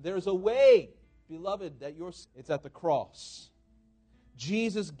wrath? There's a way, beloved, that it's at the cross.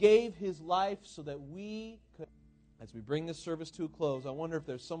 Jesus gave His life so that we could. As we bring this service to a close, I wonder if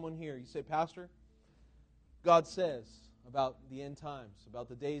there's someone here. You say, Pastor, God says about the end times, about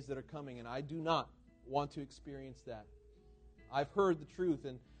the days that are coming, and I do not want to experience that. I've heard the truth,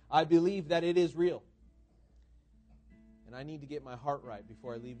 and I believe that it is real. And I need to get my heart right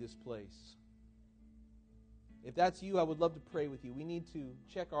before I leave this place. If that's you, I would love to pray with you. We need to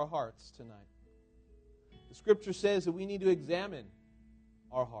check our hearts tonight. The Scripture says that we need to examine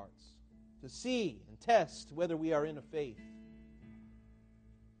our hearts to see and test whether we are in a faith.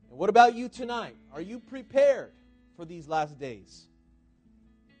 And what about you tonight? Are you prepared for these last days?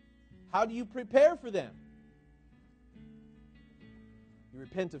 How do you prepare for them? You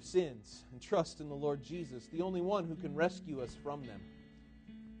repent of sins and trust in the Lord Jesus, the only one who can rescue us from them.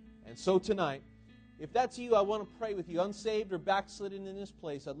 And so tonight, if that's you, I want to pray with you. Unsaved or backslidden in this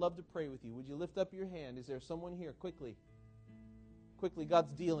place, I'd love to pray with you. Would you lift up your hand? Is there someone here? Quickly. Quickly,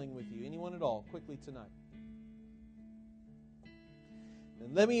 God's dealing with you. Anyone at all? Quickly tonight.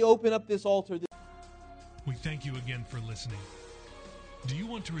 And let me open up this altar. We thank you again for listening. Do you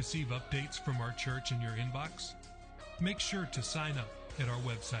want to receive updates from our church in your inbox? Make sure to sign up at our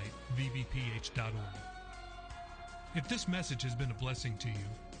website, vbph.org. If this message has been a blessing to you,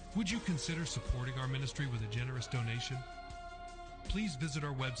 would you consider supporting our ministry with a generous donation? Please visit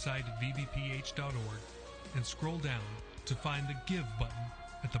our website at vbph.org and scroll down to find the Give button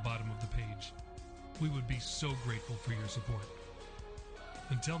at the bottom of the page. We would be so grateful for your support.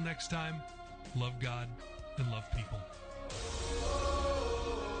 Until next time, love God and love people.